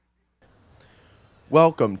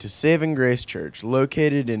Welcome to Saving Grace Church,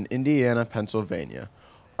 located in Indiana, Pennsylvania.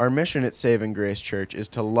 Our mission at Saving Grace Church is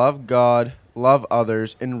to love God, love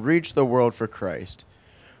others, and reach the world for Christ.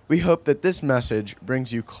 We hope that this message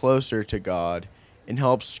brings you closer to God and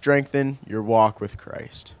helps strengthen your walk with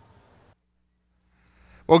Christ.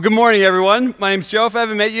 Well, good morning, everyone. My name's Joe, if I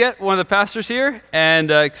haven't met you yet, one of the pastors here,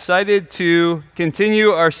 and excited to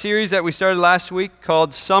continue our series that we started last week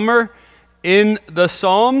called Summer in the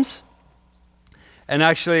Psalms. And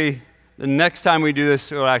actually, the next time we do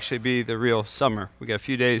this, it will actually be the real summer. We got a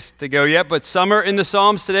few days to go yet, but Summer in the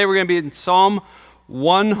Psalms. Today we're going to be in Psalm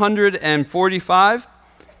 145.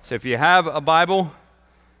 So if you have a Bible,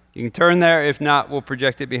 you can turn there. If not, we'll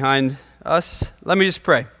project it behind us. Let me just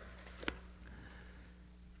pray.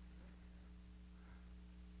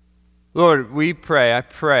 Lord, I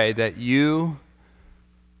pray that you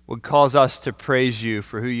would cause us to praise you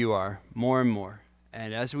for who you are more and more.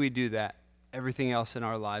 And as we do that, everything else in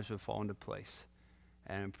our lives would fall into place.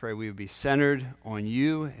 And I pray we would be centered on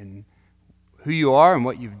you and who you are and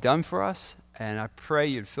what you've done for us. And I pray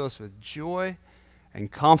you'd fill us with joy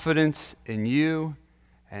and confidence in you.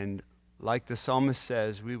 And like the psalmist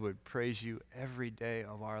says, we would praise you every day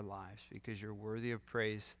of our lives because you're worthy of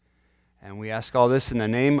praise. And we ask all this in the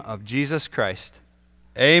name of Jesus Christ.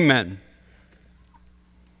 Amen.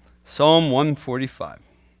 Psalm 145.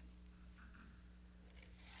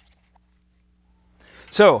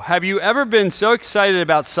 So, have you ever been so excited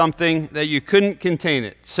about something that you couldn't contain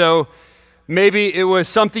it? So, maybe it was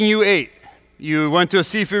something you ate. You went to a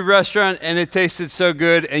seafood restaurant and it tasted so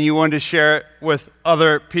good and you wanted to share it with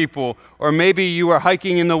other people. Or maybe you were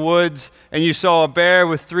hiking in the woods and you saw a bear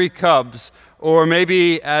with 3 cubs. Or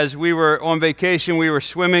maybe as we were on vacation, we were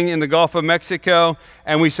swimming in the Gulf of Mexico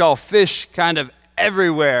and we saw fish kind of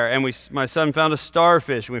everywhere. And my son found a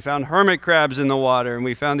starfish, and we found hermit crabs in the water, and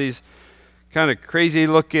we found these kind of crazy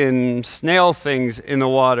looking snail things in the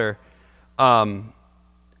water. Have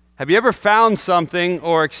you ever found something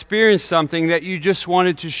or experienced something that you just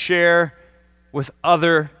wanted to share with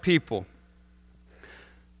other people?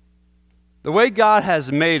 The way God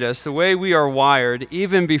has made us, the way we are wired,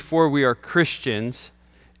 even before we are Christians,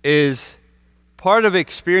 is part of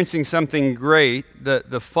experiencing something great.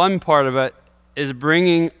 The fun part of it is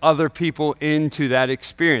bringing other people into that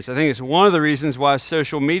experience. I think it's one of the reasons why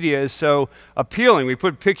social media is so appealing. We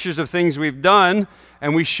put pictures of things we've done,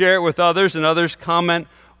 and we share it with others, and others comment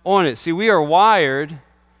on it. See, we are wired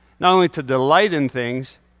not only to delight in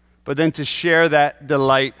things, but then to share that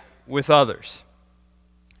delight with others.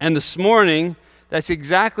 And this morning, that's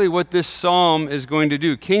exactly what this psalm is going to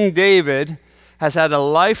do. King David has had a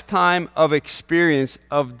lifetime of experience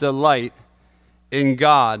of delight in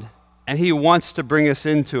God, and he wants to bring us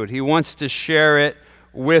into it. He wants to share it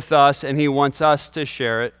with us, and he wants us to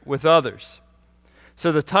share it with others.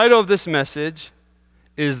 So the title of this message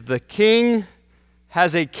is The King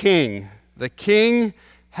Has a King. The King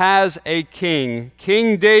has a King.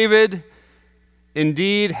 King David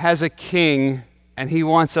indeed has a king, and he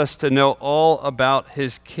wants us to know all about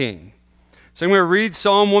his king. So I'm going to read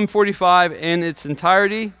Psalm 145 in its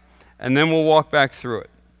entirety, and then we'll walk back through it.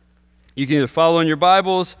 You can either follow in your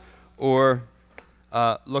Bibles or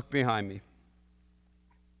look behind me.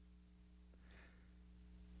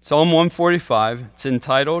 Psalm 145, it's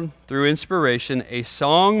entitled, through inspiration, A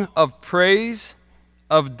Song of Praise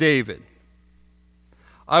of David.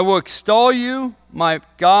 I will extol you, my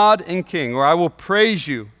God and King, or I will praise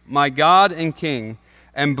you, my God and King,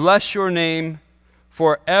 and bless your name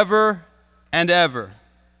forever and ever.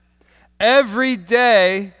 Every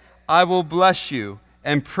day I will bless you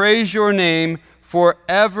and praise your name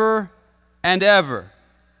forever and ever.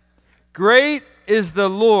 Great is the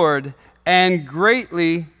Lord and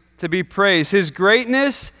greatly to be praised. His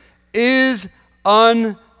greatness is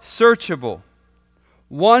unsearchable.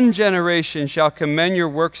 One generation shall commend your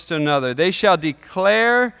works to another. They shall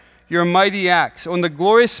declare your mighty acts. On the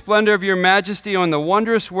glorious splendor of your majesty, on the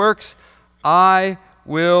wondrous works, I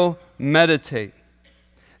will meditate.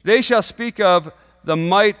 They shall speak of the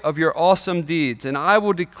might of your awesome deeds, and I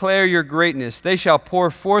will declare your greatness. They shall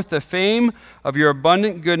pour forth the fame of your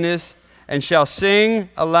abundant goodness, and shall sing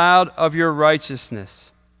aloud of your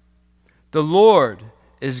righteousness. The Lord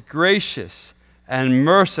is gracious and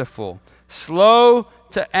merciful, slow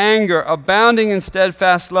to anger, abounding in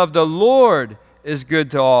steadfast love. The Lord is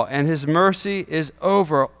good to all, and his mercy is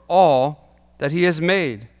over all that he has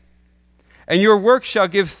made. And your works shall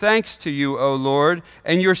give thanks to you, O Lord,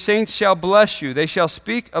 and your saints shall bless you. They shall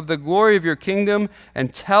speak of the glory of your kingdom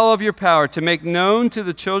and tell of your power, to make known to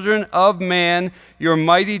the children of man your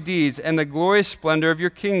mighty deeds and the glorious splendor of your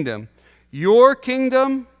kingdom. Your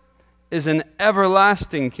kingdom is an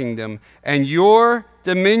everlasting kingdom, and your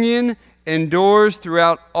dominion endures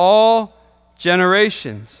throughout all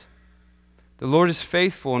generations. The Lord is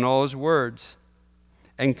faithful in all his words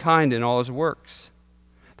and kind in all his works.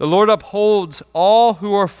 The Lord upholds all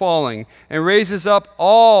who are falling and raises up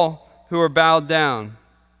all who are bowed down.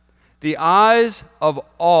 The eyes of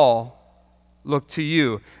all look to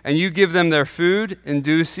you, and you give them their food in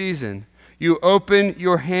due season. You open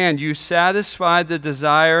your hand, you satisfy the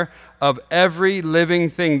desire of every living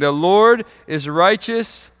thing. The Lord is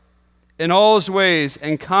righteous in all his ways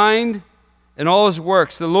and kind in all his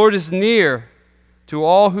works. The Lord is near to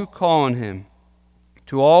all who call on him,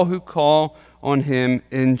 to all who call on him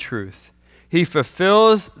in truth. He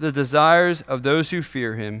fulfills the desires of those who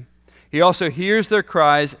fear him. He also hears their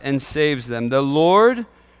cries and saves them. The Lord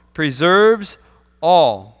preserves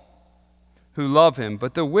all who love him,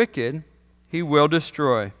 but the wicked he will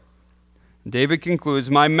destroy. David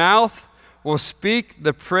concludes, my mouth will speak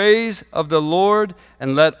the praise of the Lord,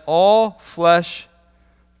 and let all flesh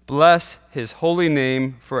bless his holy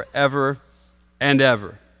name forever and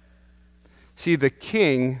ever. See, the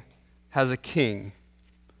king has a king.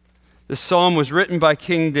 This psalm was written by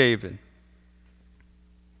King David.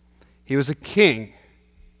 He was a king.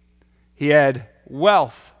 He had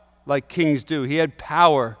wealth like kings do. He had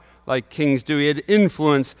power like kings do. He had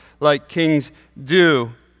influence like kings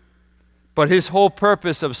do. But his whole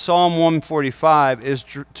purpose of Psalm 145 is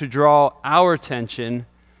to draw our attention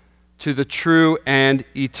to the true and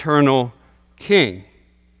eternal king.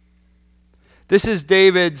 This is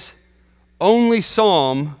David's only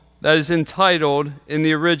psalm that is entitled in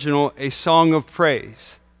the original a song of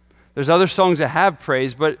praise. There's other songs that have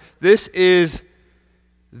praise, but this is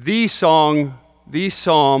the song, the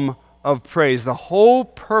psalm of praise. The whole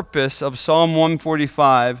purpose of Psalm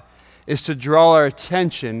 145 is to draw our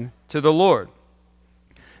attention to the Lord.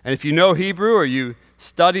 And if you know Hebrew or you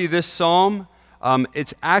study this psalm,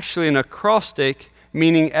 it's actually an acrostic,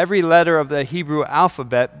 meaning every letter of the Hebrew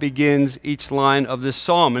alphabet begins each line of this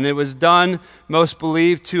psalm. And it was done, most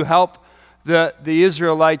believe, to help the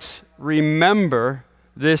Israelites remember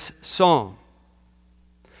this psalm.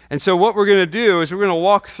 And so what we're going to do is we're going to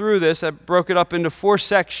walk through this. I broke it up into 4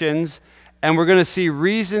 sections, and we're going to see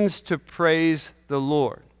reasons to praise the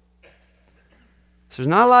Lord. So there's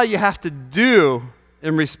not a lot you have to do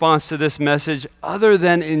in response to this message other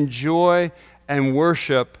than enjoy and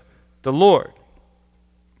worship the Lord.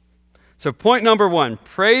 So point number 1,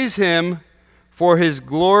 praise him for his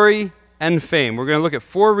glory and fame. We're going to look at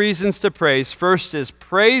 4 reasons to praise. First is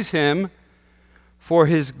praise him for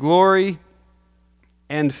his glory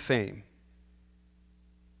and fame.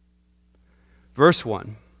 Verse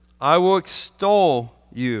 1, I will extol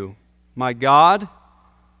you, my God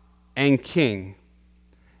and King,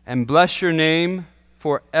 and bless your name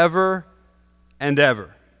forever and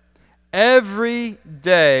ever. Every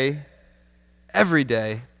day,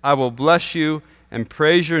 I will bless you and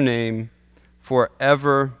praise your name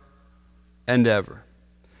forever and ever.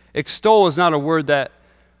 Extol is not a word that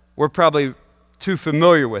we're probably too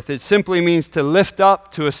familiar with. It simply means to lift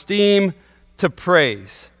up, to esteem, to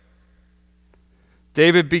praise.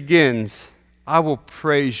 David begins, I will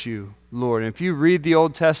praise you, Lord. And if you read the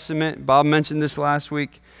Old Testament, Bob mentioned this last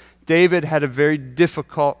week, David had a very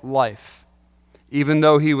difficult life. Even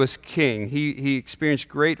though he was king, he experienced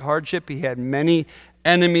great hardship. He had many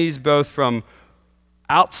enemies, both from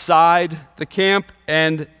outside the camp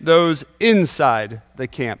and those inside the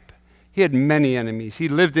camp. He had many enemies. He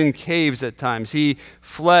lived in caves at times. He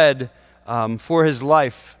fled for his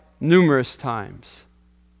life numerous times.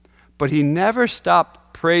 But he never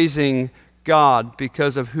stopped praising God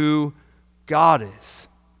because of who God is.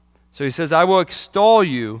 So he says, I will extol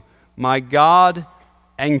you, my God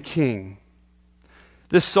and King.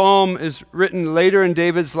 This psalm is written later in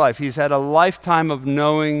David's life. He's had a lifetime of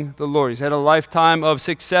knowing the Lord. He's had a lifetime of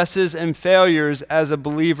successes and failures as a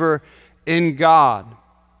believer in God.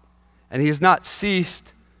 And he has not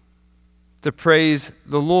ceased to praise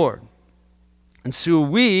the Lord. And so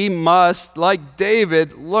we must, like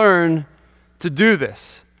David, learn to do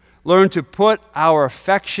this. Learn to put our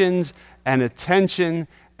affections and attention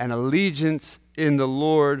and allegiance in the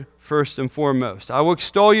Lord first and foremost. I will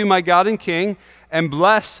extol you, my God and King, and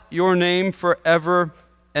bless your name forever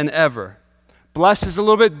and ever. Bless is a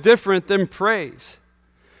little bit different than praise.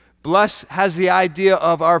 Bless has the idea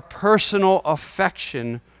of our personal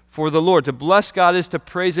affection for the Lord. To bless God is to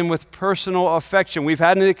praise him with personal affection. We've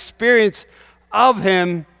had an experience of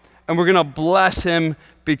him, and we're going to bless him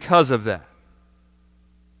because of that.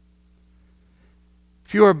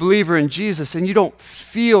 If you are a believer in Jesus and you don't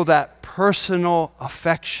feel that personal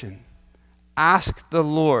affection, ask the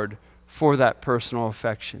Lord for that personal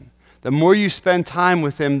affection. The more you spend time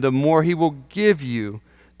with him, the more he will give you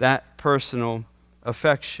that personal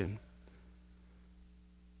affection.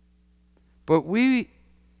 But we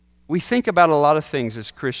think about a lot of things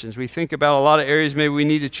as Christians. We think about a lot of areas maybe we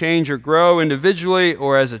need to change or grow individually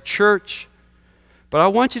or as a church. But I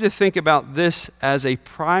want you to think about this as a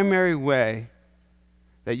primary way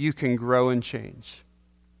that you can grow and change.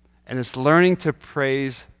 And it's learning to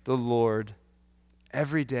praise the Lord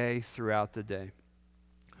every day throughout the day.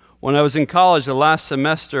 When I was in college, the last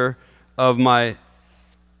semester of my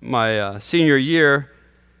senior year,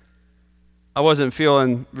 I wasn't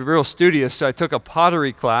feeling real studious, so I took a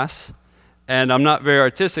pottery class. And I'm not very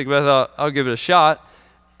artistic, but I thought I'll give it a shot.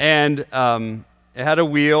 And it had a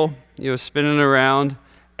wheel, spinning around.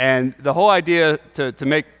 And the whole idea to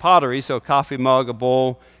make pottery, so a coffee mug, a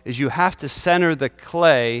bowl, is you have to center the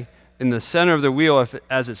clay in the center of the wheel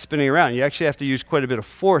as it's spinning around. You actually have to use quite a bit of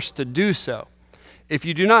force to do so. If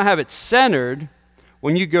you do not have it centered,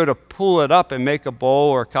 when you go to pull it up and make a bowl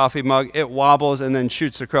or a coffee mug, it wobbles and then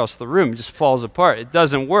shoots across the room. It just falls apart. It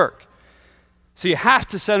doesn't work. So you have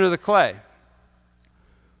to center the clay.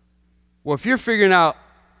 Well, if you're figuring out,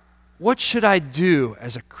 what should I do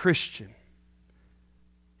as a Christian?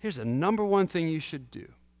 Here's the number one thing you should do.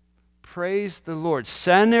 Praise the Lord.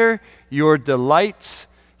 Center your delights,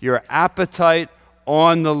 your appetite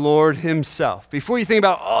on the Lord himself. Before you think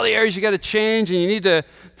about all the areas you got to change and you need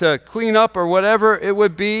to clean up or whatever it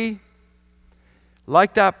would be,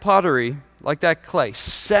 like that pottery, like that clay,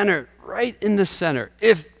 center right in the center.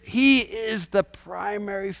 If he is the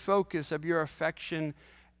primary focus of your affection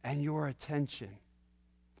and your attention,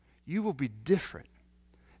 you will be different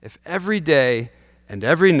if every day and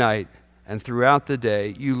every night and throughout the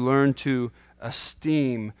day you learn to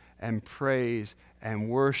esteem and praise and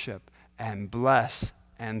worship and bless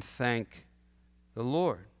and thank the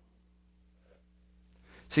Lord.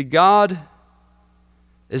 See, God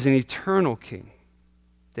is an eternal king.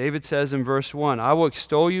 David says in verse 1, I will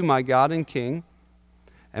extol you, my God and King,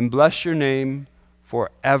 and bless your name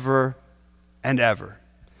forever and ever.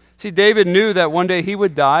 See, David knew that one day he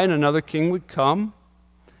would die and another king would come.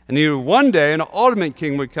 And he knew one day an ultimate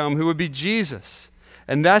king would come who would be Jesus.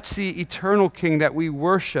 And that's the eternal king that we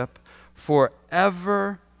worship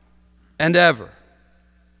forever and ever.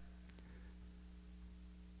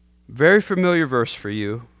 Very familiar verse for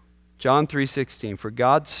you, John 3:16. For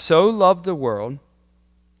God so loved the world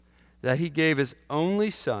that he gave his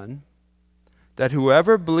only Son, that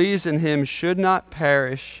whoever believes in him should not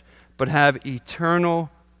perish, but have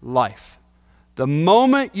eternal life. The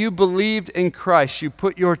moment you believed in Christ, you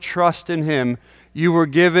put your trust in him, you were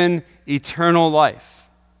given eternal life.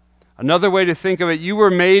 Another way to think of it, you were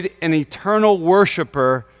made an eternal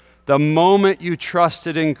worshiper the moment you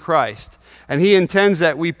trusted in Christ. And he intends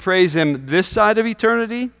that we praise him this side of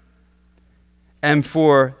eternity and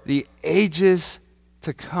for the ages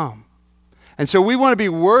to come. And so we want to be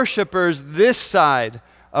worshipers this side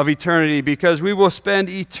of eternity because we will spend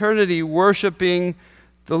eternity worshiping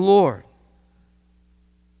the Lord.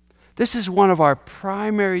 This is one of our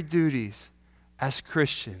primary duties as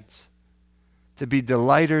Christians, to be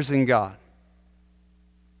delighters in God.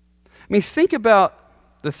 I mean, think about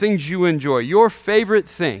the things you enjoy, your favorite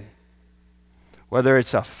thing, whether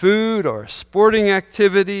it's a food or a sporting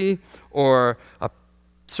activity or a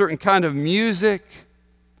certain kind of music,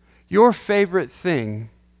 your favorite thing,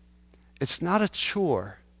 it's not a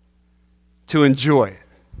chore to enjoy it.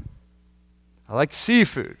 I like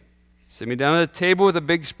seafood. Sit me down at a table with a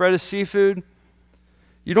big spread of seafood.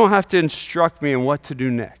 You don't have to instruct me on what to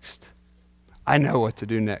do next. I know what to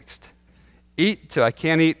do next. Eat till I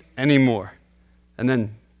can't eat anymore. And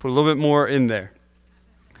then put a little bit more in there.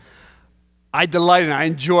 I delight in it. I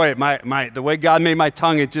enjoy it. The way God made my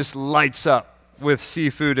tongue, it just lights up with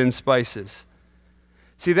seafood and spices.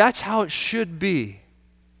 See, that's how it should be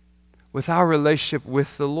with our relationship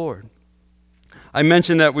with the Lord. I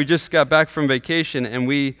mentioned that we just got back from vacation and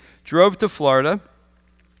we drove to Florida,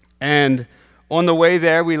 and on the way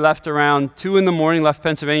there we left around 2 in the morning, left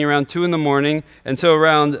Pennsylvania around 2 in the morning, and so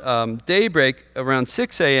around daybreak, around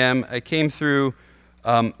 6 a.m., I came through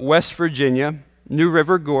West Virginia, New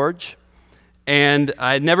River Gorge, and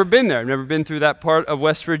I had never been there. I've never been through that part of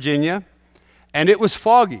West Virginia, and it was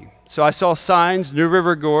foggy. So I saw signs, New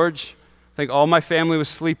River Gorge. I think all my family was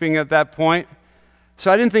sleeping at that point,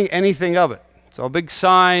 so I didn't think anything of it. So a big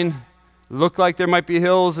sign, looked like there might be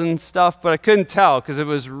hills and stuff, but I couldn't tell because it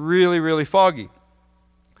was really, really foggy.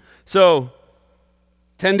 So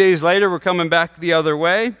 10 days later, we're coming back the other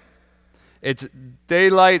way. It's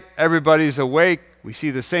daylight, everybody's awake. We see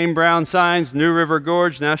the same brown signs, New River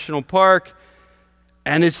Gorge National Park.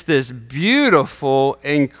 And it's this beautiful,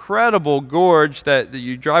 incredible gorge that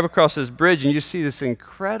you drive across this bridge and you see this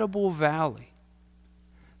incredible valley.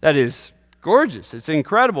 That is gorgeous. It's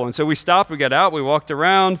incredible. And so we stopped, we got out, we walked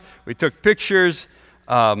around, we took pictures,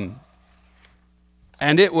 and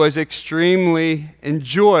it was extremely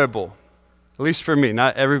enjoyable. At least for me.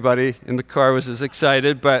 Not everybody in the car was as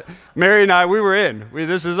excited, but Mary and I, we were in.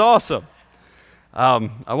 This is awesome.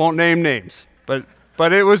 I won't name names, but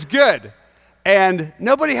it was good. And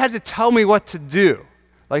nobody had to tell me what to do.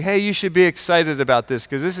 Like, hey, you should be excited about this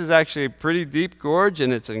because this is actually a pretty deep gorge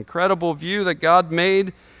and it's an incredible view that God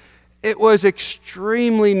made. It was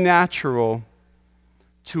extremely natural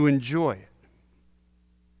to enjoy it.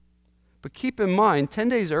 But keep in mind, 10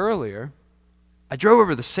 days earlier, I drove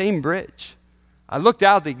over the same bridge. I looked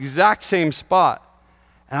out the exact same spot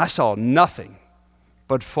and I saw nothing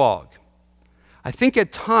but fog. I think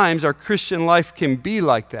at times our Christian life can be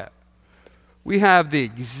like that. We have the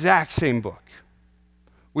exact same book.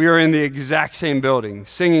 We are in the exact same building,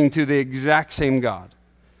 singing to the exact same God.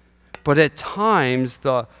 But at times,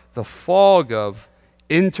 the fog of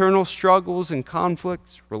internal struggles and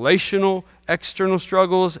conflicts, relational, external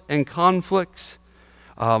struggles and conflicts,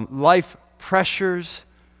 life pressures,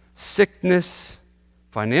 sickness,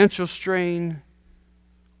 financial strain,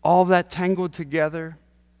 all that tangled together.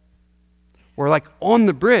 We're like on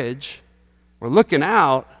the bridge, we're looking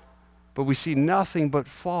out, but we see nothing but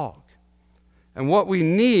fog. And what we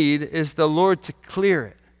need is the Lord to clear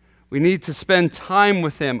it. We need to spend time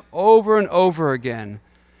with Him over and over again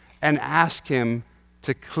and ask Him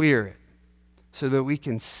to clear it so that we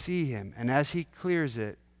can see Him. And as He clears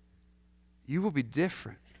it, you will be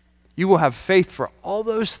different. You will have faith for all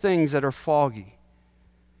those things that are foggy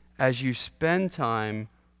as you spend time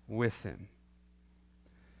with Him.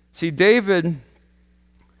 See, David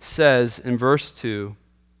says in verse 2,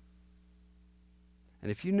 and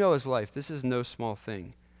if you know his life, this is no small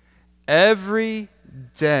thing. Every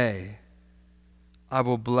day I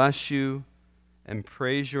will bless you and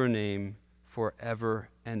praise your name forever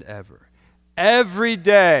and ever. Every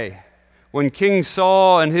day when King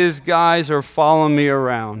Saul and his guys are following me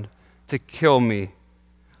around to kill me,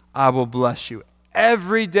 I will bless you.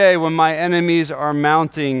 Every day when my enemies are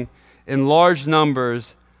mounting in large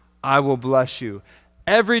numbers, I will bless you.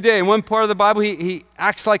 Every day, in one part of the Bible, he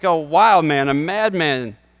acts like a wild man, a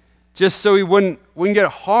madman, just so he wouldn't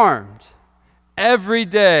get harmed. Every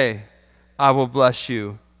day, I will bless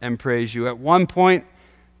you and praise you. At one point,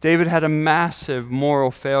 David had a massive moral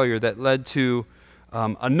failure that led to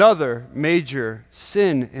another major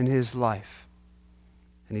sin in his life.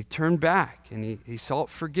 And he turned back and he sought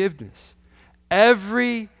forgiveness.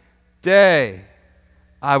 Every day,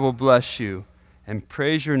 I will bless you and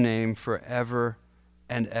praise your name forever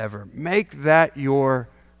and ever. Make that your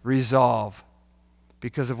resolve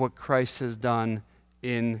because of what Christ has done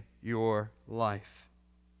in your life.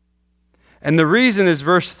 And the reason is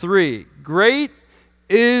verse 3. Great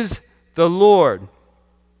is the Lord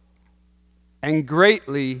and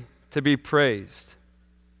greatly to be praised.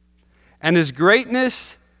 And His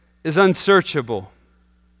greatness is unsearchable.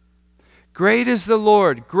 Great is the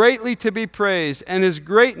Lord, greatly to be praised, and His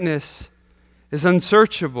greatness is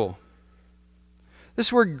unsearchable.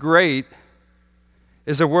 This word great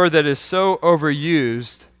is a word that is so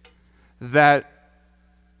overused that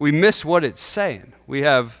we miss what it's saying. We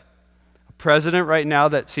have a president right now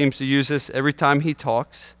that seems to use this every time he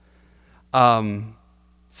talks.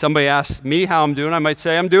 Somebody asks me how I'm doing, I might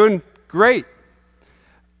say, I'm doing great.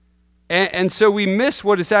 And so we miss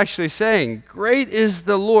what it's actually saying. Great is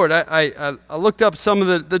the Lord. I looked up some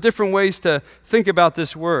of the different ways to think about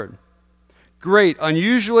this word. Great,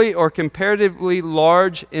 unusually or comparatively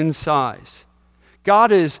large in size.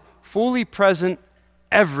 God is fully present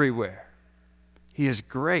everywhere. He is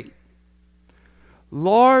great.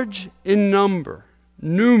 Large in number,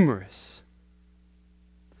 numerous.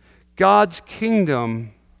 God's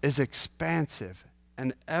kingdom is expansive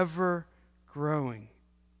and ever growing.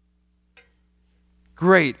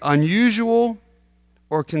 Great, unusual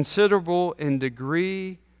or considerable in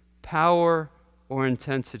degree, power, or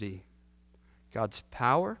intensity. God's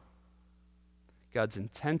power, God's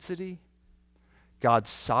intensity, God's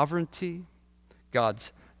sovereignty,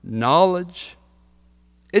 God's knowledge.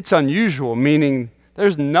 It's unusual, meaning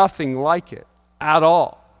there's nothing like it at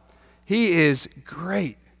all. He is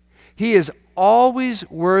great. He is always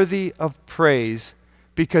worthy of praise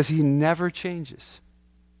because He never changes.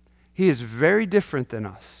 He is very different than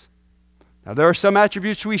us. Now, there are some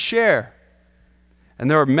attributes we share, and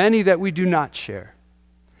there are many that we do not share.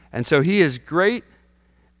 And so He is great,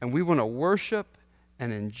 and we want to worship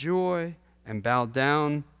and enjoy and bow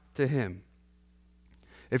down to Him.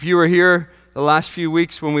 If you were here the last few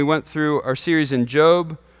weeks when we went through our series in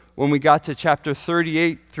Job, when we got to chapter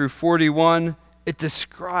 38 through 41, it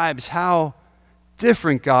describes how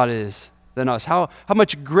different God is than us, how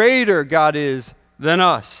much greater God is than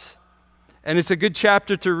us. And it's a good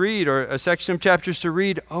chapter to read, or a section of chapters to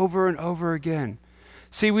read over and over again.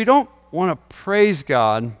 See, we don't want to praise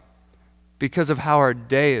God because of how our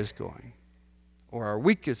day is going, or our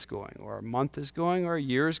week is going, or our month is going, or our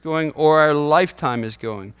year is going, or our lifetime is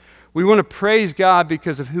going. We want to praise God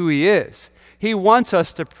because of who He is. He wants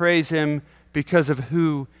us to praise Him because of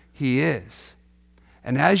who He is.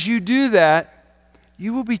 And as you do that,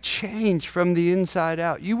 you will be changed from the inside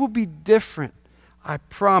out. You will be different, I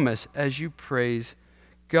promise, as you praise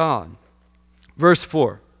God. Verse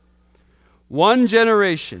 4, one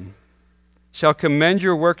generation shall commend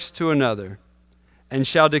your works to another and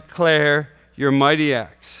shall declare your mighty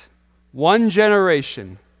acts. One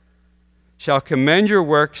generation shall commend your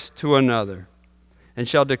works to another and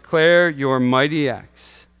shall declare your mighty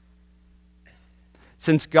acts.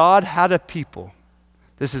 Since God had a people,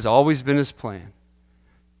 this has always been His plan.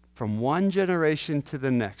 From one generation to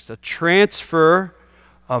the next, a transfer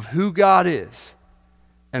of who God is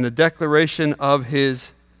and a declaration of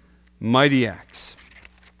His mighty acts.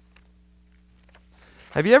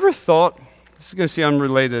 Have you ever thought, this is going to seem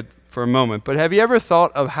unrelated for a moment, but have you ever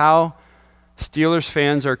thought of how Steelers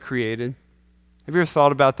fans are created? Have you ever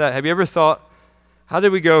thought about that? Have you ever thought, how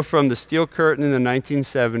did we go from the steel curtain in the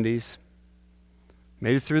 1970s,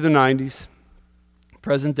 made it through the 90s,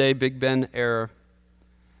 present day Big Ben era,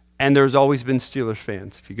 and there's always been Steelers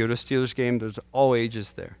fans. If you go to a Steelers game, there's all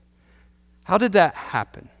ages there. How did that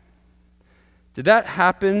happen? Did that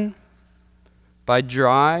happen by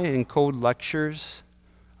dry and cold lectures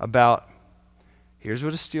about, here's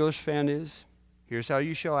what a Steelers fan is, here's how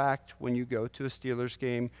you shall act when you go to a Steelers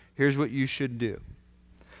game, here's what you should do?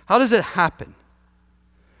 How does it happen?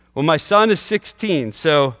 Well, my son is 16,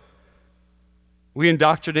 so we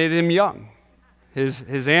indoctrinated him young.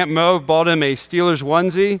 His Aunt Mo bought him a Steelers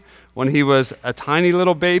onesie when he was a tiny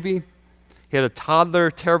little baby. He had a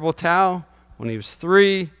toddler terrible towel when he was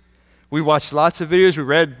 3. We watched lots of videos. We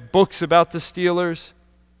read books about the Steelers.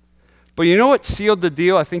 But you know what sealed the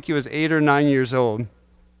deal? I think he was 8 or 9 years old.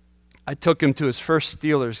 I took him to his first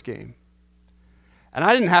Steelers game. And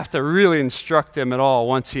I didn't have to really instruct him at all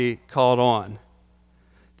once he called on.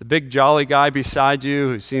 The big jolly guy beside you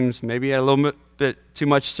who seems maybe had a little bit too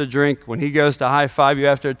much to drink, when he goes to high-five you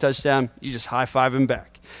after a touchdown, you just high-five him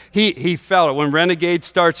back. He felt it. When Renegade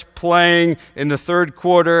starts playing in the third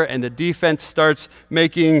quarter and the defense starts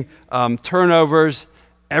making turnovers,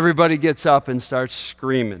 everybody gets up and starts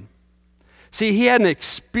screaming. See, he had an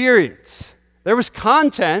experience. There was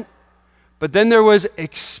content, but then there was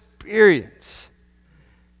experience.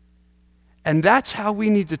 And that's how we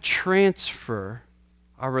need to transfer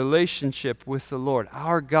our relationship with the Lord,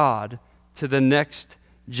 our God, to the next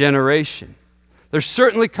generation. There's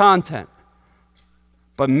certainly content,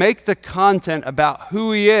 but make the content about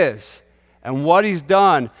who He is and what He's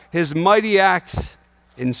done, His mighty acts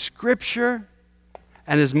in Scripture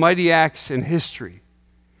and His mighty acts in history.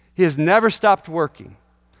 He has never stopped working.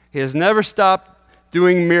 He has never stopped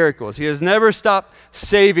doing miracles. He has never stopped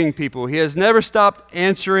saving people. He has never stopped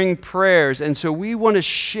answering prayers. And so we want to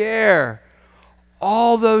share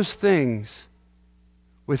all those things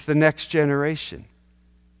with the next generation.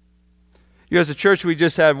 You know, as a church, we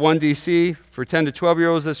just had 1DC for 10 to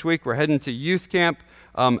 12-year-olds this week. We're heading to youth camp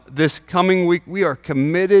this coming week. We are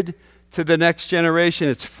committed to the next generation.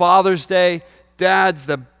 It's Father's Day. Dads,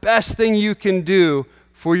 the best thing you can do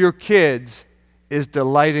for your kids is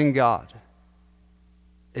delight in God,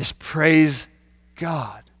 is praise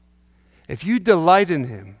God. If you delight in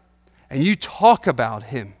Him and you talk about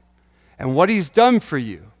Him and what He's done for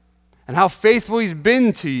you and how faithful He's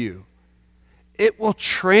been to you, it will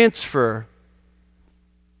transfer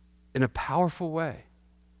in a powerful way.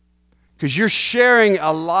 Because you're sharing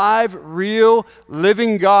a live, real,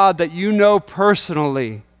 living God that you know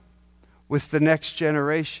personally with the next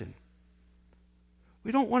generation.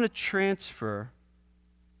 We don't want to transfer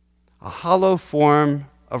a hollow form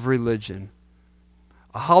of religion,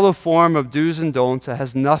 a hollow form of do's and don'ts that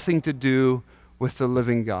has nothing to do with the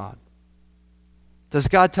living God. Does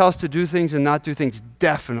God tell us to do things and not do things?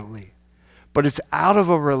 Definitely. But it's out of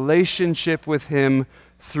a relationship with Him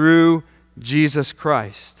through Jesus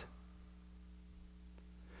Christ.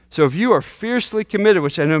 So if you are fiercely committed,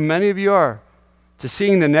 which I know many of you are, to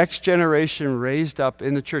seeing the next generation raised up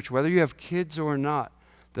in the church, whether you have kids or not,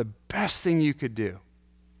 the best thing you could do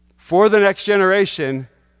for the next generation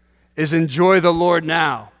is enjoy the Lord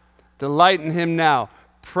now. Delight in Him now.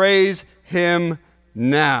 Praise Him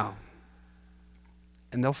now.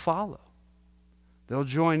 And they'll follow. They'll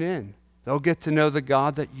join in. They'll get to know the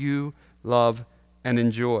God that you love and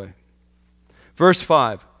enjoy. Verse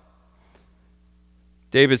 5,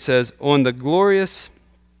 David says, "On the glorious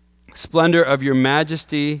splendor of your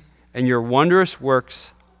majesty and your wondrous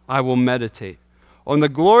works I will meditate." On the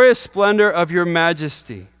glorious splendor of your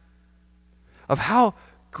majesty, of how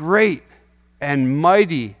great and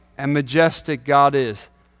mighty and majestic God is.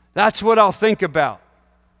 That's what I'll think about.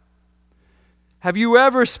 Have you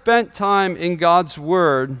ever spent time in God's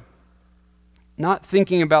Word not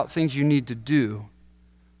thinking about things you need to do,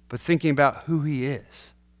 but thinking about who He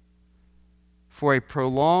is for a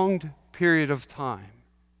prolonged period of time?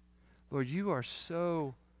 Lord, you are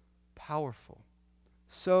so powerful,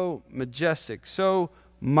 so majestic, so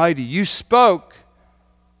mighty. You spoke,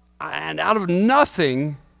 and out of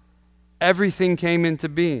nothing, everything came into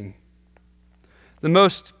being. The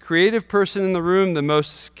most creative person in the room, the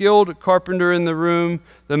most skilled carpenter in the room,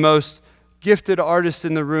 the most gifted artist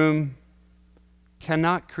in the room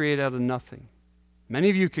cannot create out of nothing.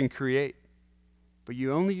 Many of you can create, but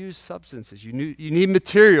you only use substances. You need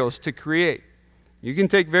materials to create. You can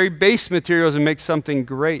take very base materials and make something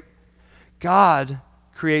great. God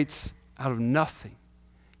creates out of nothing.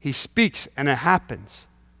 He speaks and it happens.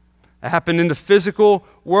 It happened in the physical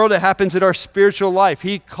world. It happens in our spiritual life.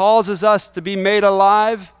 He causes us to be made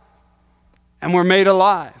alive, and we're made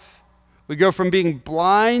alive. We go from being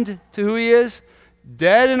blind to who He is,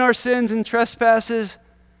 dead in our sins and trespasses,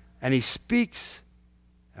 and He speaks,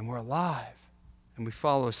 and we're alive. And we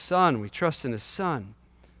follow His Son. We trust in His Son.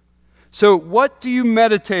 So what do you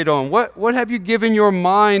meditate on? What have you given your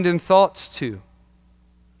mind and thoughts to?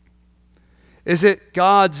 Is it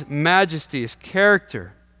God's majesty, His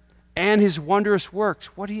character, and His wondrous works,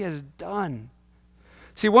 what He has done?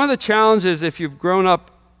 See, one of the challenges if you've grown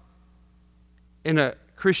up in a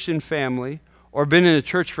Christian family or been in a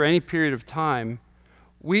church for any period of time,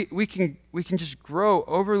 we can just grow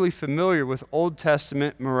overly familiar with Old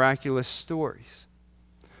Testament miraculous stories.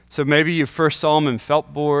 So maybe you first saw them in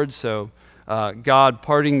felt board, so God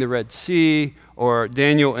parting the Red Sea, or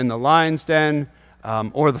Daniel in the lion's den,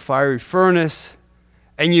 or the fiery furnace,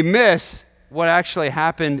 and you miss what actually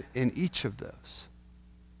happened in each of those.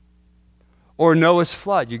 Or Noah's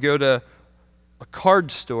flood. You go to a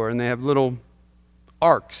card store and they have little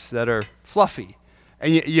arks that are fluffy,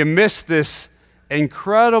 and you miss this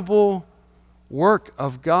incredible work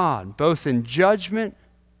of God, both in judgment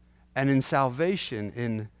and in salvation,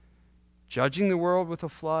 in judging the world with a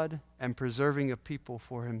flood and preserving a people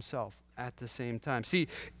for Himself at the same time. See,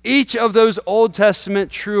 each of those Old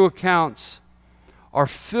Testament true accounts are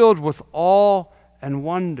filled with awe and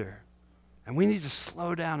wonder. And we need to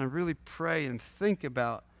slow down and really pray and think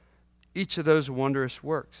about each of those wondrous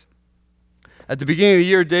works. At the beginning of the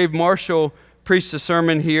year, Dave Marshall preached a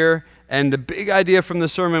sermon here, and the big idea from the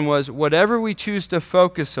sermon was whatever we choose to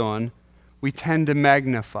focus on, we tend to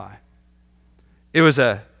magnify.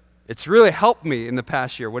 It's really helped me in the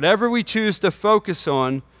past year. Whatever we choose to focus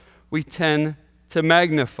on, we tend to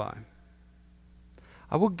magnify.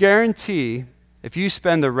 I will guarantee if you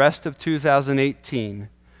spend the rest of 2018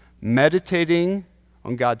 meditating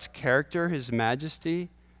on God's character, His majesty,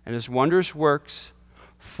 and His wondrous works,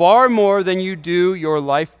 far more than you do your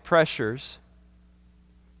life pressures,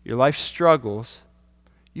 your life struggles,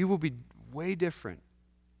 you will be way different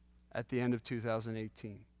at the end of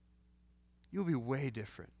 2018. You'll be way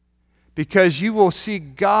different. Because you will see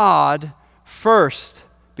God first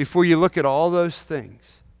before you look at all those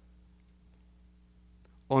things.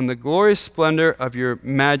 On the glorious splendor of your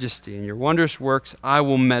majesty and your wondrous works, I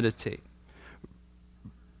will meditate.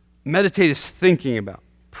 Meditate is thinking about,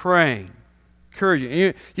 praying,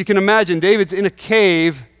 encouraging. You can imagine David's in a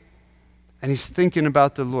cave and he's thinking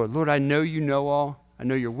about the Lord. Lord, I know you know all. I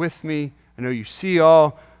know you're with me. I know you see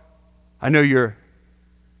all. I know you're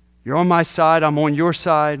on my side. I'm on your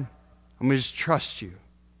side. I'm going to just trust you.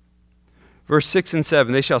 Verse 6 and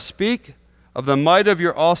 7, they shall speak of the might of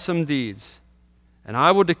your awesome deeds, and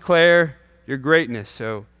I will declare your greatness.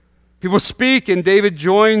 So people speak, and David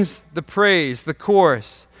joins the praise, the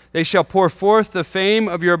chorus. They shall pour forth the fame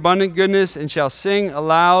of your abundant goodness and shall sing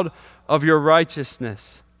aloud of your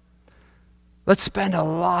righteousness. Let's spend a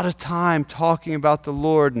lot of time talking about the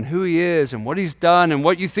Lord and who He is and what He's done and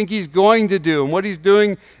what you think He's going to do and what He's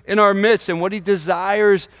doing in our midst and what He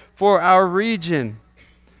desires for our region.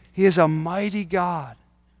 He is a mighty God.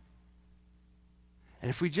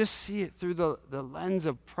 And if we just see it through the lens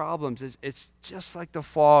of problems, it's just like the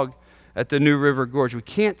fog at the New River Gorge. We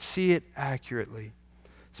can't see it accurately.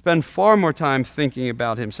 Spend far more time thinking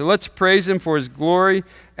about Him. So let's praise Him for His glory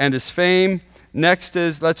and His fame next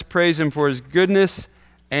is, let's praise him for his goodness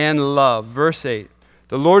and love. Verse 8,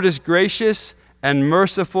 the Lord is gracious and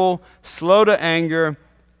merciful, slow to anger,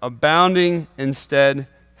 abounding in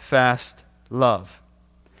steadfast love.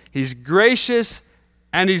 He's gracious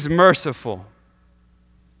and he's merciful.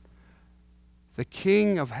 The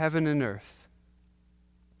King of heaven and earth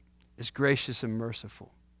is gracious and merciful.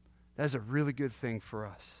 That's a really good thing for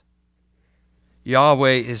us.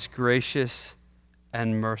 Yahweh is gracious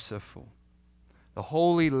and merciful. The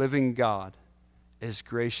holy living God is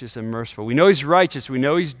gracious and merciful. We know he's righteous, we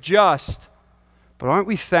know he's just, but aren't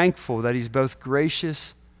we thankful that he's both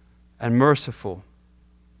gracious and merciful?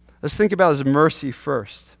 Let's think about his mercy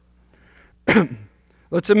first.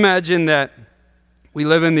 Let's imagine that we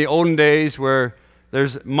live in the olden days where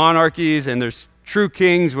there's monarchies and there's true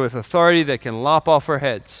kings with authority that can lop off our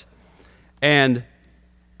heads. And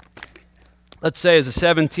let's say as a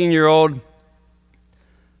 17-year-old,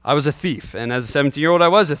 I was a thief. And as a 17-year-old, I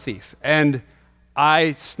was a thief. And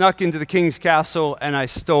I snuck into the king's castle and I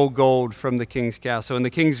stole gold from the king's castle. And the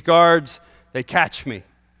king's guards, they catch me in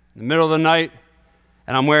the middle of the night.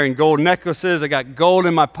 And I'm wearing gold necklaces. I got gold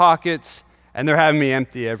in my pockets. And they're having me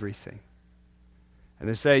empty everything. And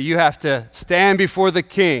they say, you have to stand before the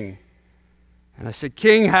king. And I said,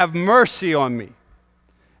 King, have mercy on me.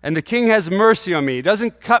 And the king has mercy on me. He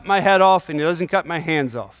doesn't cut my head off and he doesn't cut my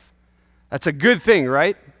hands off. That's a good thing,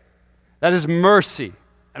 right? That is mercy.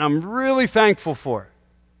 And I'm really thankful for it.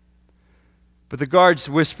 But the guards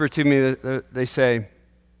whisper to me, they say,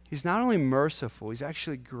 he's not only merciful, he's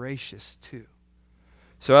actually gracious too.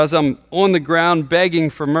 So as I'm on the ground begging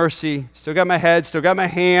for mercy, still got my head, still got my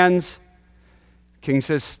hands, King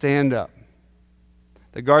says, stand up.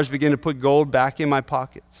 The guards begin to put gold back in my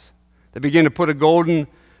pockets. They begin to put a golden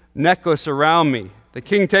necklace around me. The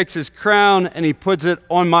king takes his crown and he puts it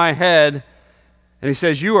on my head and he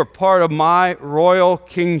says, you are part of my royal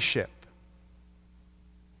kingship.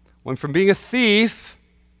 Went from being a thief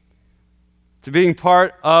to being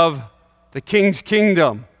part of the king's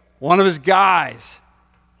kingdom, one of his guys.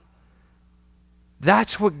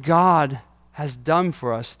 That's what God has done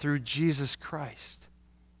for us through Jesus Christ.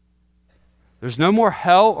 There's no more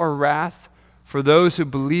hell or wrath for those who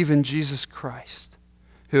believe in Jesus Christ,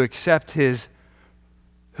 who accept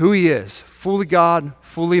who he is, fully God,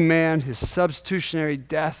 fully man, his substitutionary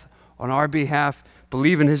death on our behalf,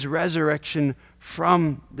 believe in his resurrection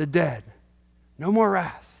from the dead. No more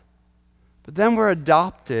wrath. But then we're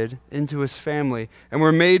adopted into his family and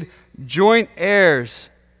we're made joint heirs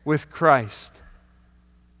with Christ.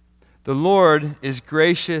 The Lord is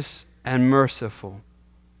gracious and merciful,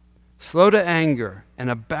 slow to anger and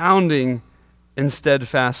abounding in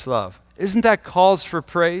steadfast love. Isn't that cause for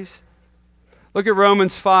praise? Look at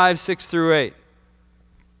Romans 5, 6 through 8.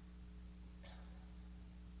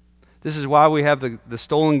 This is why we have the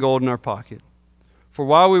stolen gold in our pocket. For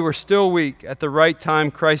while we were still weak, at the right time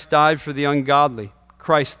Christ died for the ungodly.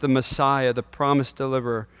 Christ the Messiah, the promised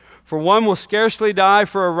deliverer. For one will scarcely die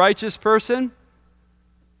for a righteous person,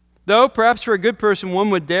 though perhaps for a good person one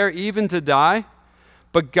would dare even to die.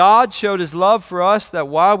 But God showed his love for us that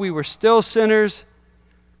while we were still sinners,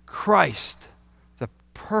 Christ, the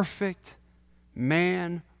perfect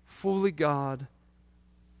man, fully God,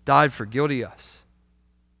 died for guilty us,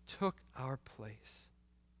 took our place.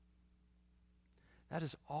 That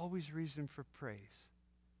is always reason for praise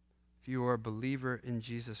if you are a believer in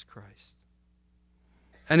Jesus Christ.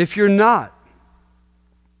 And if you're not,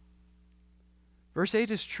 verse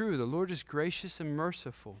 8 is true. The Lord is gracious and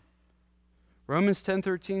merciful. Romans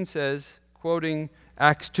 10:13 says, quoting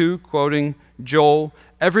Acts 2, quoting Joel,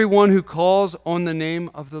 everyone who calls on the name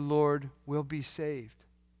of the Lord will be saved.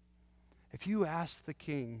 If you ask the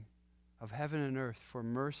King of heaven and earth for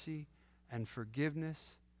mercy and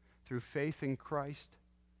forgiveness through faith in Christ,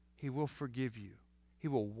 he will forgive you. He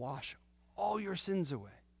will wash all your sins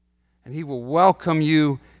away. And he will welcome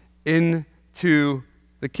you into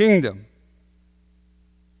the kingdom.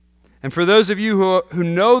 And for those of you who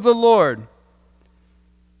know the Lord,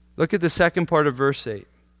 look at the second part of verse 8.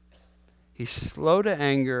 He's slow to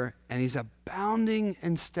anger and he's abounding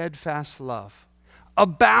in steadfast love.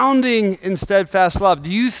 Abounding in steadfast love. Do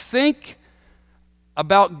you think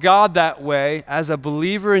about God that way as a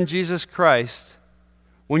believer in Jesus Christ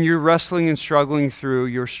when you're wrestling and struggling through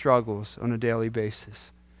your struggles on a daily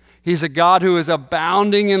basis? He's a God who is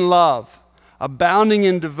abounding in love, abounding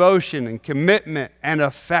in devotion and commitment and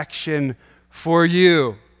affection for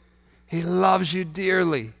you. He loves you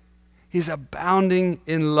dearly. He's abounding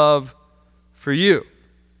in love for you.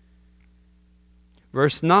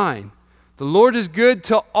 Verse 9, the Lord is good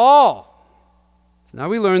to all. So now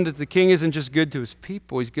we learn that the king isn't just good to his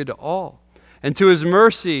people, he's good to all. and to his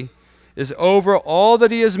mercy is over all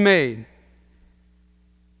that he has made.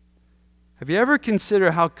 Have you ever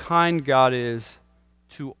considered how kind God is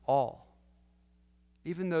to all,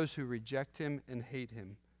 even those who reject him and hate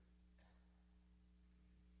him?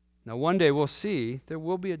 Now, one day we'll see there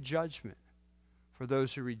will be a judgment for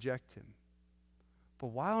those who reject him. But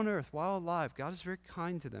while on earth, while alive, God is very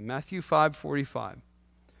kind to them. Matthew 5:45.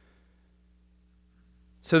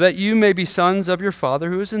 So that you may be sons of your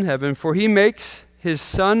Father who is in heaven, for he makes his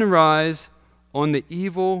sun rise on the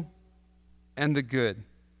evil and the good.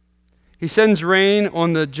 He sends rain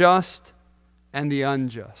on the just and the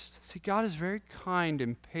unjust. See, God is very kind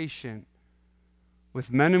and patient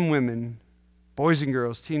with men and women, boys and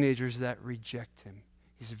girls, teenagers that reject him.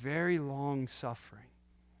 He's very long-suffering.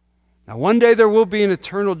 Now, one day there will be an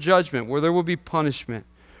eternal judgment where there will be punishment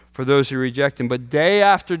for those who reject him. But day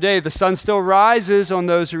after day, the sun still rises on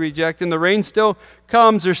those who reject him. The rain still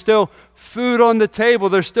comes. There's still food on the table.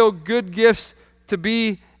 There's still good gifts to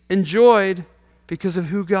be enjoyed because of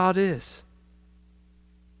who God is.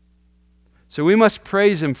 So we must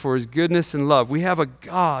praise him for his goodness and love. We have a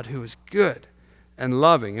God who is good and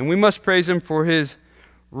loving. And we must praise him for his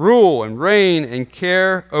rule and reign and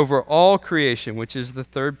care over all creation, which is the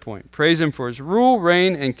third point. Praise him for his rule,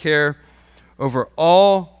 reign, and care over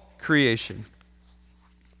all creation.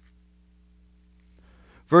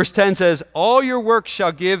 Verse 10 says, all your works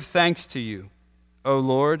shall give thanks to you, O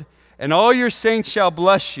Lord, and all your saints shall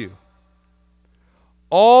bless you.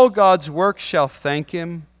 All God's works shall thank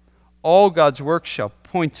him. All God's works shall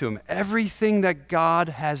point to him. Everything that God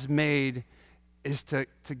has made is to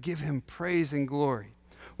give him praise and glory.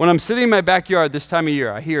 When I'm sitting in my backyard this time of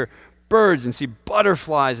year, I hear birds and see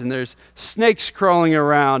butterflies, and there's snakes crawling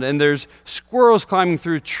around, and there's squirrels climbing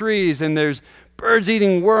through trees, and there's birds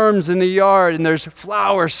eating worms in the yard, and there's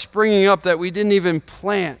flowers springing up that we didn't even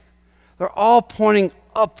plant. They're all pointing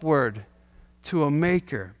upward to a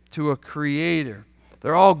maker, to a creator.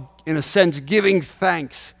 They're all, in a sense, giving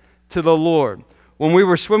thanks to the Lord. When we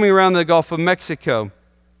were swimming around the Gulf of Mexico,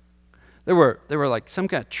 there were like some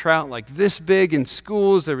kind of trout like this big in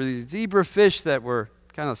schools. There were these zebra fish that were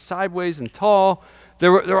kind of sideways and tall.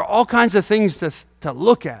 There were all kinds of things to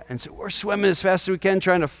look at. And so we're swimming as fast as we can,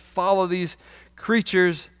 trying to follow these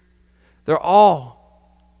creatures. They're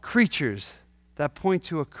all creatures that point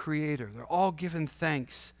to a creator. They're all giving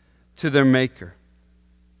thanks to their maker.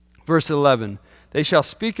 Verse 11, they shall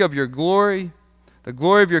speak of your glory, the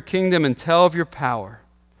glory of your kingdom, and tell of your power.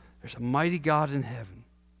 There's a mighty God in heaven.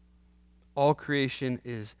 All creation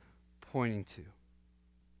is pointing to.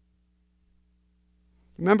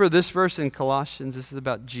 Remember this verse in Colossians? This is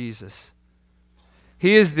about Jesus.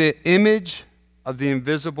 He is the image of the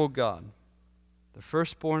invisible God, the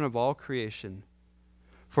firstborn of all creation.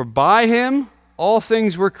 For by him all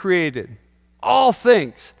things were created. All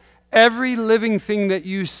things. Every living thing that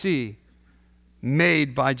you see,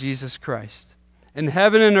 made by Jesus Christ. In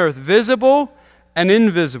heaven and earth, visible and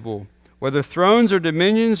invisible, whether thrones or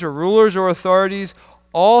dominions or rulers or authorities,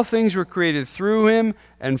 all things were created through him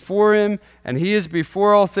and for him, and he is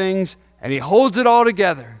before all things, and he holds it all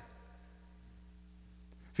together.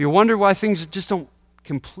 If you wonder why things just don't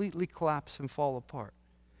completely collapse and fall apart,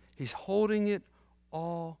 he's holding it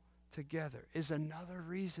all together. Is another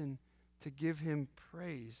reason to give him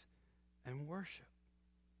praise and worship.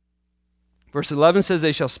 Verse 11 says,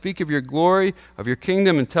 they shall speak of your glory, of your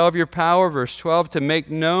kingdom, and tell of your power. Verse 12, to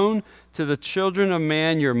make known to the children of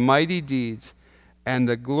man your mighty deeds and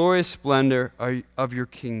the glorious splendor of your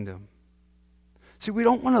kingdom. See, we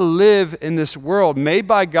don't want to live in this world made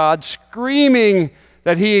by God, screaming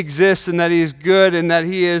that he exists and that he is good and that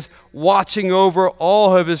he is watching over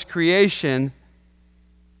all of his creation,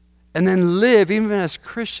 and then live, even as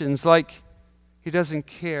Christians, like he doesn't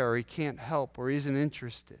care or he can't help or he isn't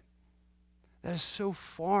interested. That is so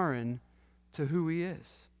foreign to who he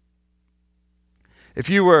is. If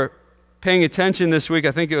you were paying attention this week,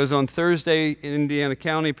 I think it was on Thursday in Indiana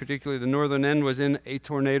County, particularly the northern end, was in a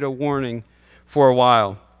tornado warning for a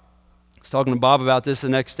while. I was talking to Bob about this the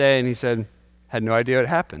next day, and he said, had no idea what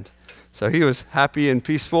happened. So he was happy and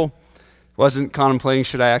peaceful. Wasn't contemplating,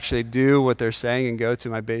 should I actually do what they're saying and go to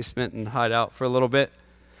my basement and hide out for a little bit?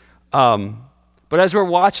 But as we're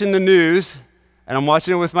watching the news, and I'm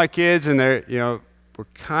watching it with my kids, and we're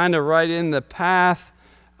kind of right in the path.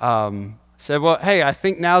 Said, well, hey, I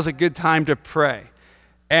think now's a good time to pray.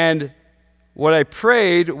 And what I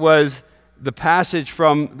prayed was the passage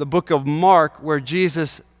from the book of Mark where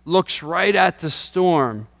Jesus looks right at the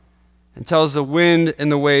storm and tells the wind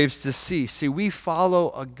and the waves to cease. See, we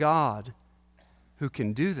follow a God who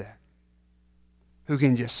can do that, who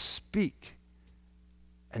can just speak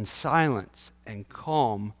and silence and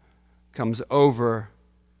calm comes over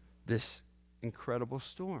this incredible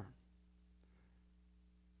storm.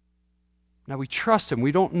 Now we trust him.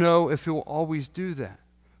 We don't know if he will always do that,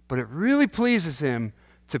 but it really pleases him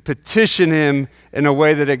to petition him in a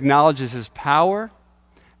way that acknowledges his power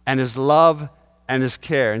and his love and his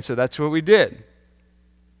care. And so that's what we did.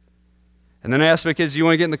 And then I asked my kids, do you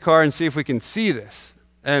want to get in the car and see if we can see this?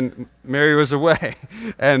 And Mary was away.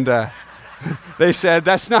 And they said,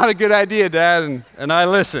 that's not a good idea, Dad. And I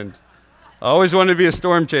listened. I always wanted to be a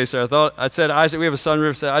storm chaser. I said, Isaac, we have a sunroof.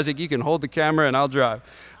 I said, Isaac, you can hold the camera and I'll drive.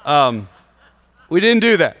 We didn't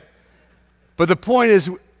do that. But the point is,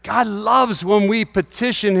 God loves when we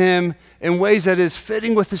petition him in ways that is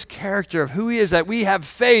fitting with his character of who he is, that we have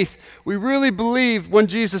faith. We really believe when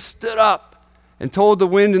Jesus stood up and told the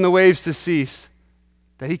wind and the waves to cease,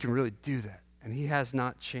 that he can really do that. And he has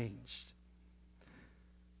not changed.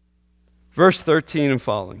 Verse 13 and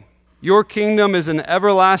following. Your kingdom is an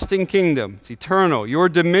everlasting kingdom. It's eternal. Your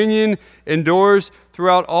dominion endures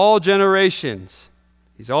throughout all generations.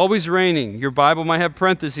 He's always reigning. Your Bible might have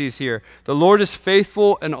parentheses here. The Lord is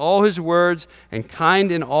faithful in all his words and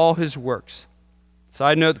kind in all his works.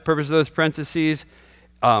 Side note, the purpose of those parentheses,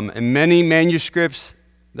 in many manuscripts,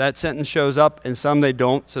 that sentence shows up, and some they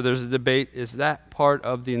don't. So there's a debate. Is that part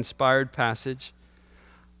of the inspired passage?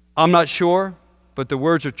 I'm not sure, but the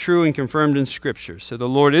words are true and confirmed in Scripture. So the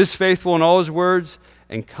Lord is faithful in all his words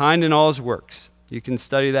and kind in all his works. You can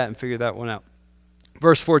study that and figure that one out.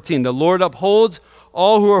 Verse 14, the Lord upholds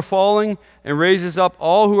all who are falling and raises up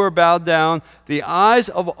all who are bowed down. The eyes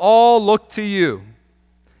of all look to you,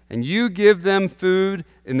 and you give them food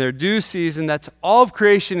in their due season. That's all of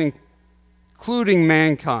creation, including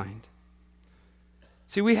mankind.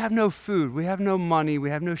 See, we have no food, we have no money, we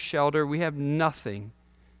have no shelter, we have nothing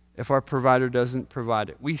if our provider doesn't provide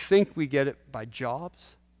it. We think we get it by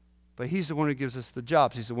jobs, but he's the one who gives us the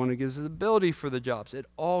jobs. He's the one who gives us the ability for the jobs. It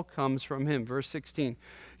all comes from him. Verse 16,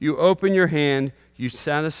 you open your hand, you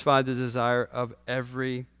satisfy the desire of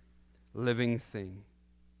every living thing.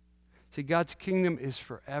 See, God's kingdom is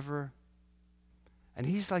forever, and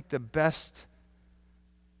he's like the best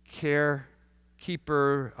keeper,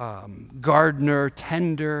 gardener,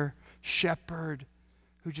 tender, shepherd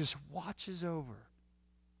who just watches over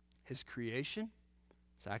his creation.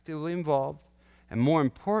 It's actively involved. And more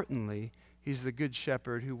importantly, he's the good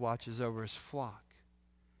shepherd who watches over his flock.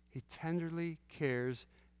 He tenderly cares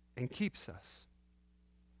and keeps us.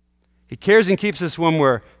 He cares and keeps us when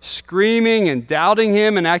we're screaming and doubting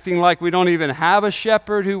him and acting like we don't even have a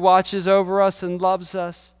shepherd who watches over us and loves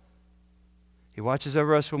us. He watches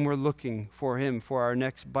over us when we're looking for him for our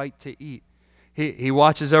next bite to eat. He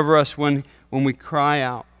watches over us when we cry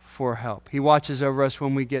out for help. He watches over us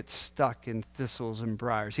when we get stuck in thistles and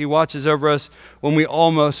briars. He watches over us when we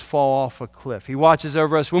almost fall off a cliff. He watches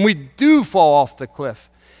over us when we do fall off the cliff.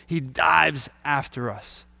 He dives after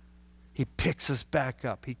us. He picks us back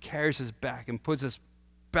up. He carries us back and puts us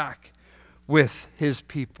back with his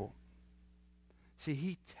people. See,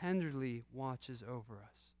 he tenderly watches over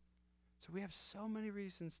us. So we have so many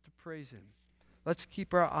reasons to praise him. Let's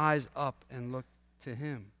keep our eyes up and look to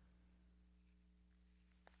him.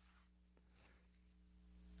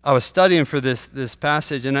 I was studying for this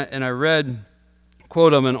passage, and I read a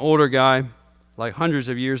quote of an older guy, like hundreds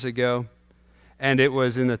of years ago, and it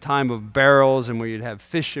was in the time of barrels, and where you'd have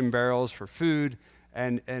fish in barrels for food,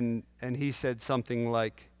 and he said something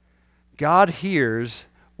like, God hears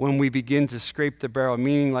when we begin to scrape the barrel,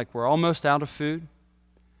 meaning like we're almost out of food,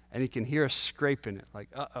 and he can hear us scraping it, like,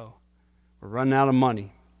 uh-oh, we're running out of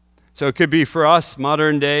money. So it could be for us,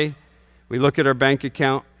 modern day, we look at our bank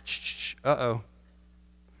account, uh-oh.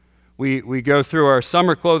 We go through our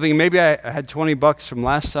summer clothing. Maybe I had $20 from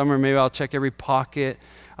last summer. Maybe I'll check every pocket.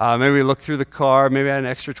 Maybe we look through the car. Maybe I had an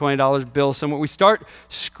extra $20 bill somewhere. We start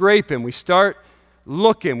scraping. We start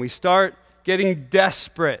looking. We start getting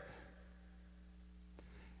desperate.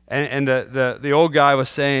 And the old guy was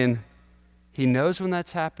saying, he knows when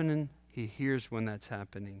that's happening. He hears when that's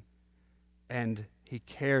happening. And he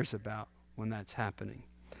cares about when that's happening.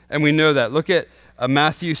 And we know that. Look at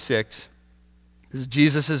Matthew 6. This is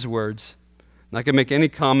Jesus' words. I'm not going to make any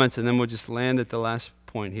comments, and then we'll just land at the last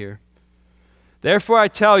point here. Therefore I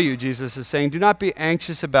tell you, Jesus is saying, do not be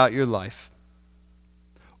anxious about your life,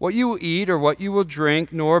 what you will eat or what you will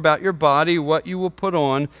drink, nor about your body, what you will put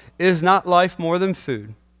on. Is not life more than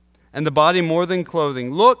food, and the body more than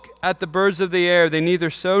clothing? Look at the birds of the air. They neither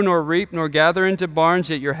sow nor reap nor gather into barns,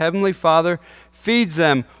 yet your heavenly Father feeds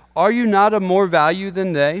them. Are you not of more value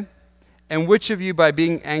than they? And which of you, by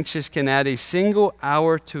being anxious, can add a single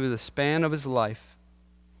hour to the span of his life?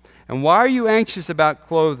 And why are you anxious about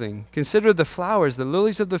clothing? Consider the flowers, the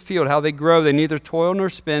lilies of the field, how they grow. They neither toil nor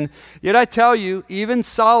spin. Yet I tell you, even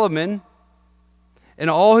Solomon in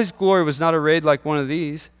all his glory was not arrayed like one of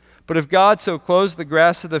these. But if God so clothes the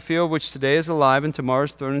grass of the field, which today is alive and tomorrow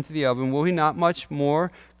is thrown into the oven, will he not much more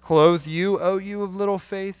clothe you, O you of little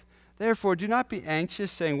faith? Therefore, do not be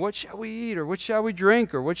anxious, saying, what shall we eat, or what shall we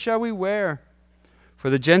drink, or what shall we wear? For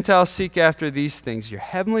the Gentiles seek after these things. Your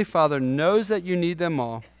heavenly Father knows that you need them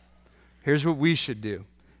all. Here's what we should do.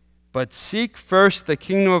 But seek first the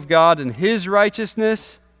kingdom of God and his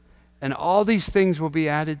righteousness, and all these things will be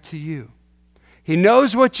added to you. He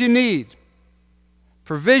knows what you need.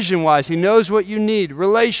 Provision-wise, he knows what you need.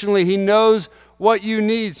 Relationally, he knows what you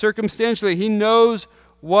need. Circumstantially, he knows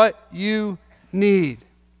what you need.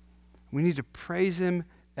 We need to praise him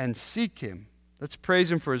and seek him. Let's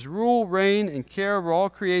praise him for his rule, reign, and care over all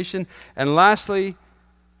creation. And lastly,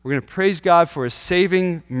 we're going to praise God for his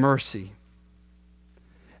saving mercy.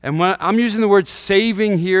 And when I'm using the word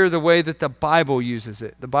saving here the way that the Bible uses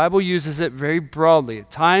it. The Bible uses it very broadly. At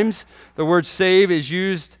times, the word save is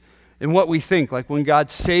used in what we think, like when God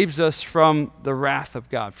saves us from the wrath of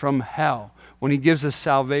God, from hell, when he gives us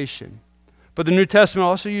salvation. But the New Testament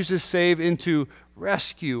also uses save into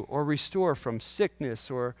rescue or restore from sickness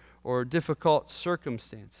or difficult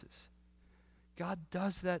circumstances. God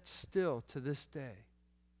does that still to this day.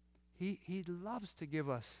 He loves to give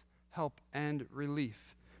us help and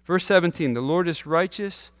relief. Verse 17, the Lord is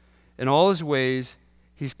righteous in all his ways.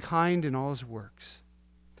 He's kind in all his works.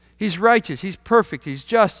 He's righteous. He's perfect. He's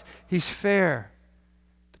just. He's fair.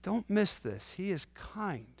 But don't miss this. He is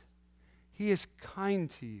kind. He is kind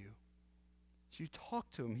to you. As you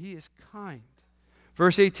talk to him, he is kind.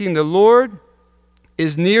 Verse 18, the Lord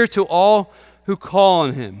is near to all who call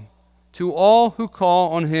on him, to all who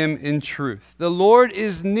call on him in truth. The Lord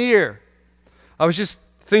is near. I was just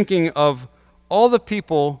thinking of all the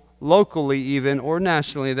people locally even or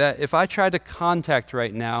nationally that if I tried to contact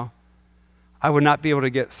right now, I would not be able to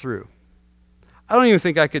get through. I don't even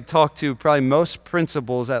think I could talk to probably most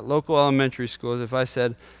principals at local elementary schools if I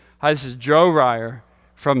said, hi, this is Joe Ryer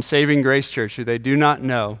from Saving Grace Church, who they do not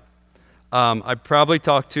know. I'd probably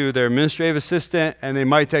talk to their administrative assistant, and they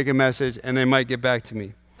might take a message, and they might get back to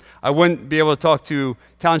me. I wouldn't be able to talk to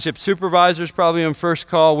township supervisors probably on first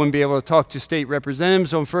call, wouldn't be able to talk to state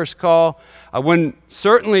representatives on first call. I wouldn't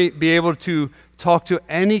certainly be able to talk to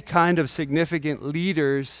any kind of significant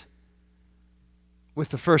leaders with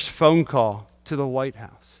the first phone call to the White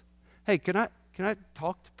House. Hey, can I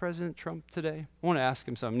talk to President Trump today? I want to ask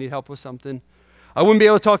him something. Need help with something? I wouldn't be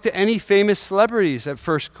able to talk to any famous celebrities at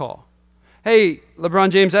first call. Hey,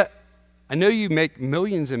 LeBron James, I know you make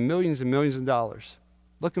millions and millions and millions of dollars.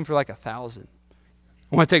 Looking for like 1,000.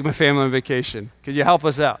 I want to take my family on vacation. Could you help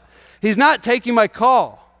us out? He's not taking my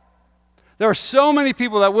call. There are so many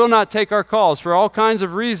people that will not take our calls for all kinds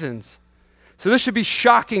of reasons. So this should be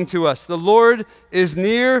shocking to us. The Lord is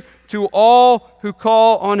near to all who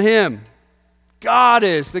call on him. God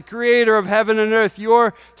is the creator of heaven and earth.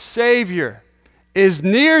 Your Savior is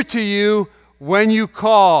near to you when you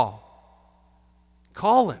call.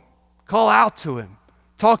 Call him. Call out to him.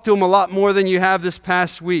 Talk to him a lot more than you have this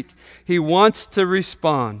past week. He wants to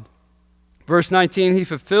respond. Verse 19, he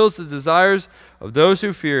fulfills the desires of those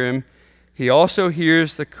who fear him. He also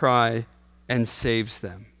hears the cry and saves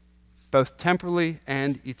them, both temporally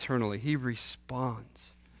and eternally. He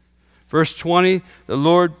responds. Verse 20, the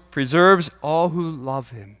Lord preserves all who love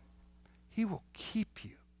him. He will keep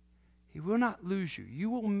you. He will not lose you.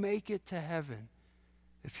 You will make it to heaven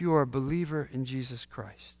if you are a believer in Jesus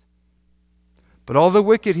Christ. But all the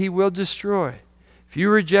wicked he will destroy. If you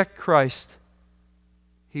reject Christ,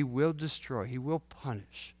 he will destroy. He will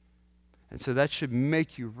punish. And so that should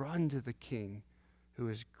make you run to the King who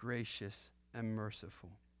is gracious and merciful.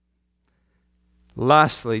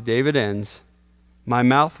 Lastly, David ends, my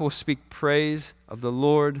mouth will speak praise of the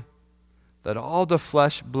Lord. Let all the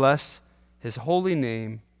flesh bless his holy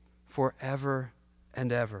name forever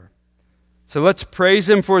and ever. So let's praise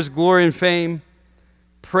him for his glory and fame.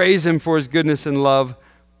 Praise him for his goodness and love.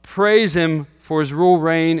 Praise him for his rule,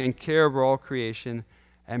 reign, and care over all creation.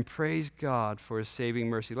 And praise God for his saving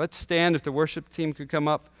mercy. Let's stand if the worship team could come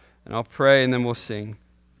up, and I'll pray, and then we'll sing.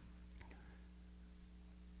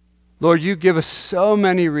 Lord, you give us so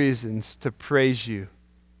many reasons to praise you.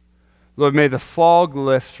 Lord, may the fog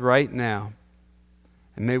lift right now.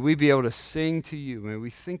 And may we be able to sing to you. May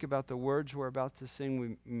we think about the words we're about to sing.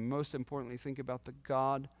 We most importantly think about the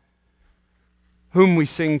God whom we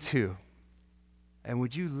sing to. And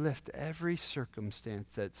would you lift every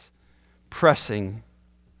circumstance that's pressing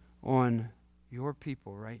on your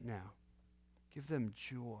people right now? Give them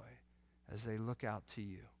joy as they look out to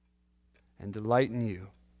you and delight in you,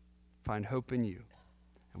 find hope in you.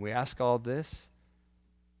 And we ask all this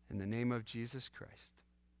in the name of Jesus Christ.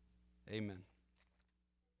 Amen.